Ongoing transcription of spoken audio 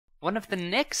One of the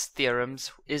next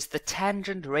theorems is the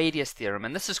tangent radius theorem,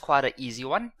 and this is quite an easy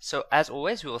one. So as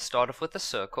always, we will start off with a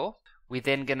circle. We're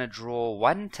then going to draw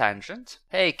one tangent.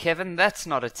 Hey Kevin, that's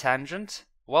not a tangent.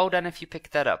 Well done if you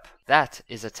picked that up. That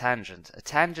is a tangent. A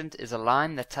tangent is a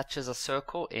line that touches a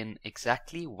circle in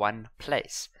exactly one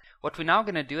place. What we're now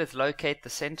going to do is locate the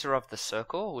center of the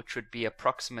circle, which would be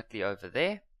approximately over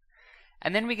there.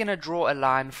 And then we're going to draw a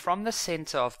line from the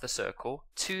center of the circle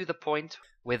to the point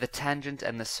where the tangent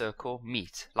and the circle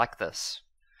meet, like this.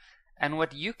 And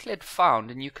what Euclid found,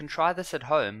 and you can try this at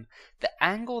home, the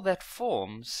angle that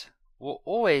forms will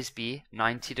always be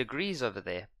 90 degrees over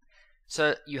there.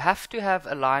 So you have to have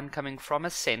a line coming from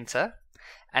a center,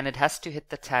 and it has to hit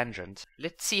the tangent.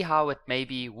 Let's see how it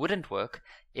maybe wouldn't work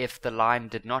if the line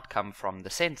did not come from the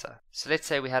center. So let's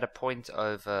say we had a point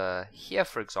over here,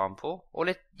 for example,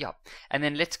 and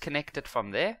then let's connect it from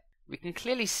there. We can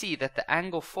clearly see that the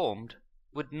angle formed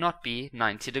would not be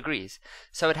 90 degrees.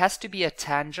 So it has to be a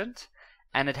tangent,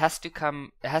 and it has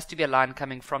to be a line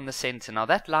coming from the center. Now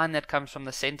that line that comes from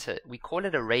the center, we call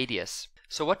it a radius.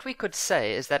 So what we could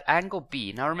say is that angle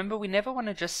B, now remember we never want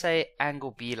to just say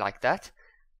angle B like that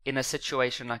in a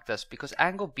situation like this, because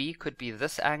angle B could be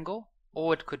this angle,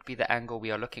 or it could be the angle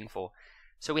we are looking for.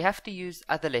 So we have to use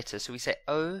other letters. So we say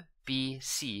O, B,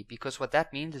 C, because what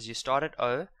that means is you start at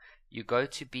O, you go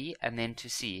to B, and then to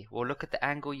C. We'll look at the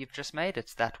angle you've just made.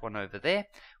 It's that one over there,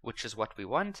 which is what we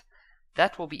want.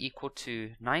 That will be equal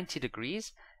to 90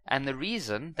 degrees, and the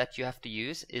reason that you have to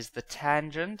use is the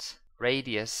tangent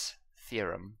radius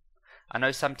theorem. I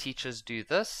know some teachers do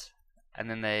this, and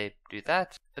then they do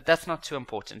that, but that's not too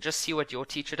important. Just see what your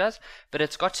teacher does, but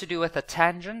it's got to do with a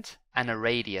tangent and a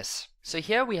radius. So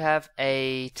here we have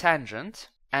a tangent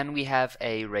and we have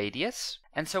a radius,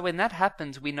 and so when that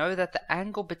happens, we know that the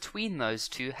angle between those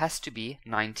two has to be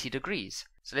 90 degrees.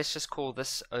 So let's just call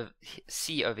this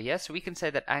C over here. So we can say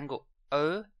that angle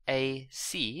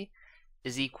OAC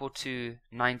is equal to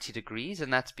 90 degrees,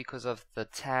 and that's because of the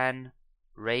tan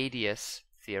radius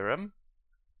theorem,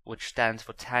 which stands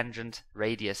for tangent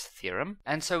radius theorem.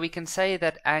 And so we can say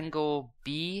that angle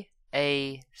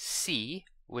BAC,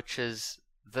 which is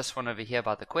this one over here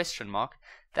by the question mark,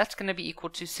 that's going to be equal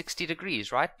to 60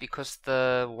 degrees, right? Because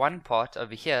the one part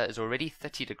over here is already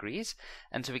 30 degrees,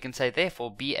 and so we can say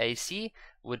therefore BAC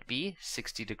would be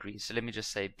 60 degrees. So let me just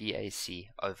say BAC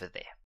over there.